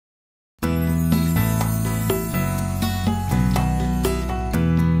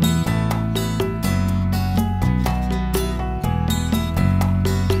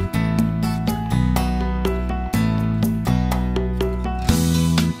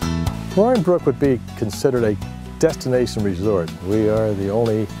Roaring Brook would be considered a destination resort. We are the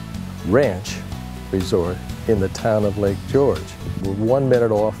only ranch resort in the town of Lake George. We're 1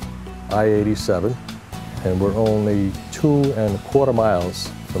 minute off I-87, and we're only 2¼ miles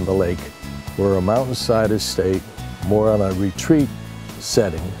from the lake. We're a mountainside estate, more on a retreat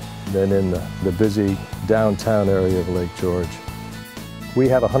setting than in the busy downtown area of Lake George. We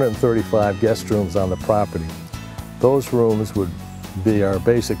have 135 guest rooms on the property. Those rooms would be our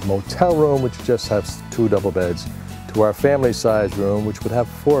basic motel room, which just has 2 double beds, to our family-size room, which would have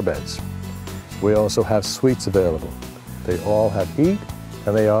 4 beds. We also have suites available. They all have heat,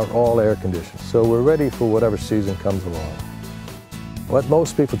 and they are all air-conditioned, so we're ready for whatever season comes along. What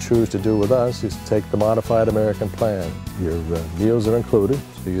most people choose to do with us is take the modified American plan. Your meals are included,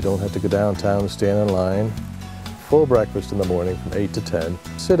 so you don't have to go downtown and stand in line. Full breakfast in the morning from 8 to 10,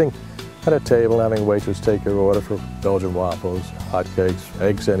 sitting at a table having a waitress take your order for Belgian waffles, hotcakes,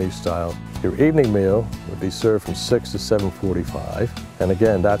 eggs any style. Your evening meal would be served from 6 to 7:45, and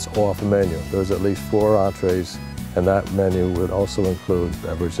again, that's off the menu. There's at least 4 entrees, and that menu would also include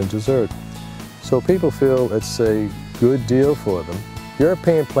beverage and dessert. So people feel it's a good deal for them.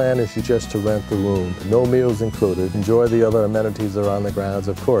 European plan is just to rent the room, no meals included. Enjoy the other amenities that are on the grounds,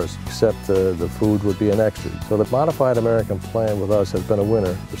 of course, except the food would be an extra. So the modified American plan with us has been a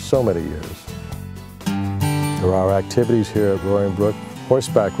winner for so many years. There are activities here at Roaring Brook.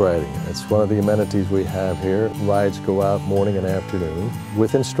 Horseback riding, it's one of the amenities we have here. Rides go out morning and afternoon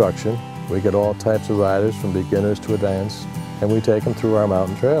with instruction. We get all types of riders from beginners to advanced, and we take them through our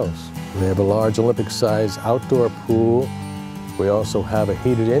mountain trails. We have a large Olympic-sized outdoor pool. We also have a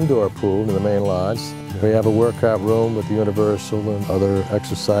heated indoor pool in the main lodge. We have a workout room with universal and other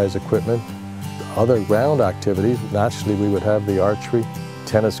exercise equipment. Other ground activities, naturally we would have the archery,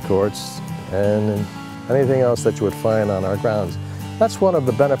 tennis courts, and anything else that you would find on our grounds. That's one of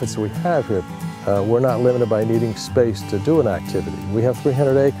the benefits we have here. We're not limited by needing space to do an activity. We have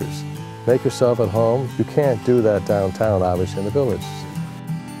 300 acres. Make yourself at home. You can't do that downtown, obviously, in the village.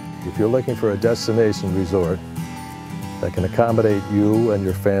 If you're looking for a destination resort that can accommodate you and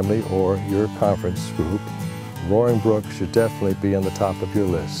your family or your conference group, Roaring Brook should definitely be on the top of your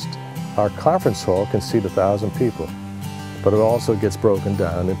list. Our conference hall can seat 1,000 people, but it also gets broken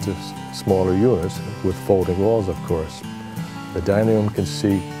down into smaller units with folding walls, of course. The dining room can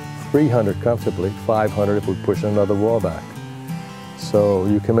seat 300 comfortably, 500 if we push another wall back. So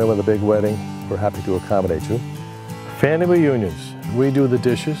you come in with a big wedding, we're happy to accommodate you. Family reunions, we do the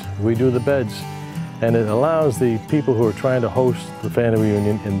dishes, we do the beds, and it allows the people who are trying to host the family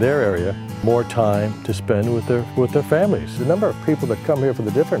reunion in their area more time to spend with their families. The number of people that come here for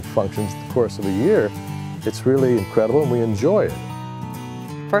the different functions in the course of a year, it's really incredible and we enjoy it.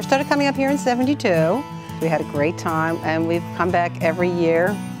 First started coming up here in '72. We had a great time, and we've come back every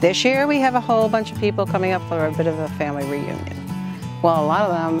year. This year, we have a whole bunch of people coming up for a bit of a family reunion. Well, a lot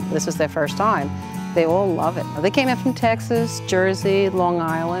of them, this is their first time. They all love it. They came in from Texas, Jersey, Long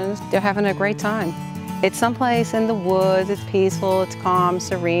Island. They're having a great time. It's someplace in the woods, it's peaceful, it's calm,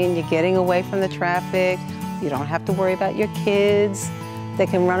 serene. You're getting away from the traffic. You don't have to worry about your kids. They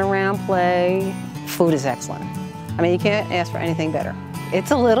can run around, play. Food is excellent. I mean, you can't ask for anything better. It's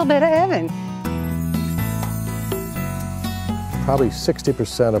a little bit of heaven. Probably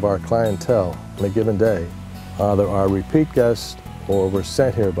 60% of our clientele on a given day either are repeat guests or were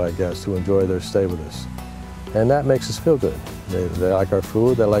sent here by guests who enjoy their stay with us. And that makes us feel good. They like our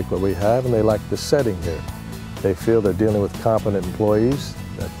food, they like what we have, and they like the setting here. They feel they're dealing with competent employees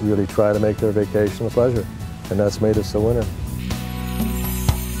that really try to make their vacation a pleasure, and that's made us a winner.